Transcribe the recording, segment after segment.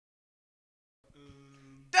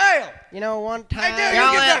You know, one time.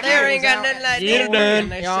 Y'all out there ain't got nothing like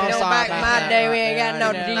that. Y'all back in my day, we ain't got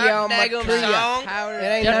no geometry.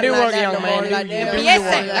 It ain't nothing like that no more.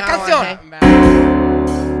 Empiece la canción.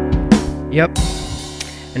 Yep.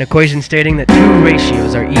 An equation stating that two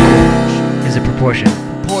ratios are equal is a proportion.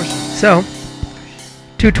 So,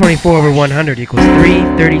 224 over 100 equals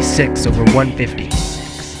 336 over 150.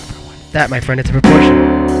 That, my friend, is a proportion.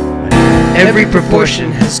 Every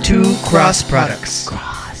proportion has two cross products.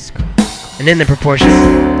 And in the proportion,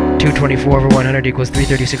 224 over 100 equals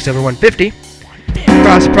 336 over 150.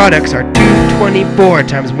 Cross products are 224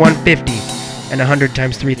 times 150 and 100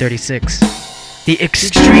 times 336. The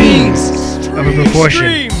extremes of a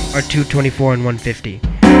proportion are 224 and 150.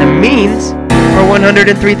 The means are 100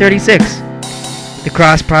 and 336. The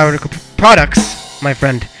cross products, my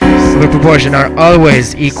friend, of a proportion are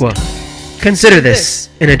always equal. Consider this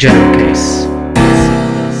in a general case.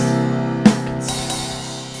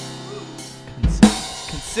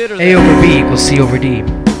 A over B equals C over D.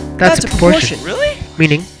 That's a proportion. Really?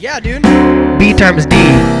 Meaning, Yeah, dude. B times D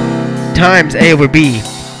times A over B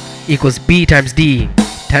equals B times D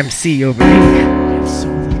times C over D.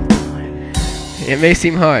 It may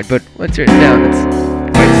seem hard, but once written down, it's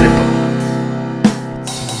quite simple.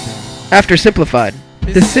 After simplified,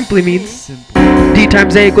 this simply means D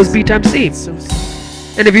times A equals B times C.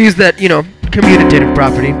 And if you use that, commutative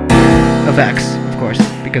property of X, of course,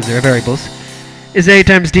 because they're variables, is A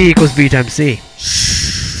times D equals B times C.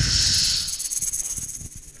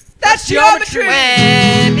 That's geometry!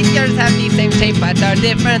 When figures have the same shape but are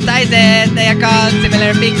different sizes, they are called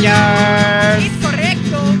similar figures.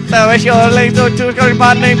 Incorrecto. The ratio linked to two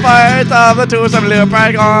corresponding parts of the two similar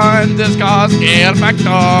paragons is called scale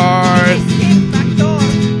factors.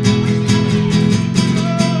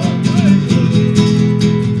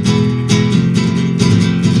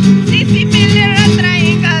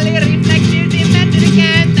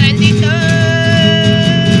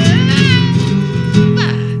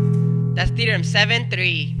 That's theorem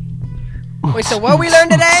 7-3. Wait, so what we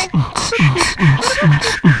learned today?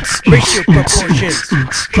 Ratio proportions,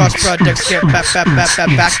 cross products,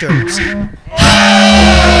 factors.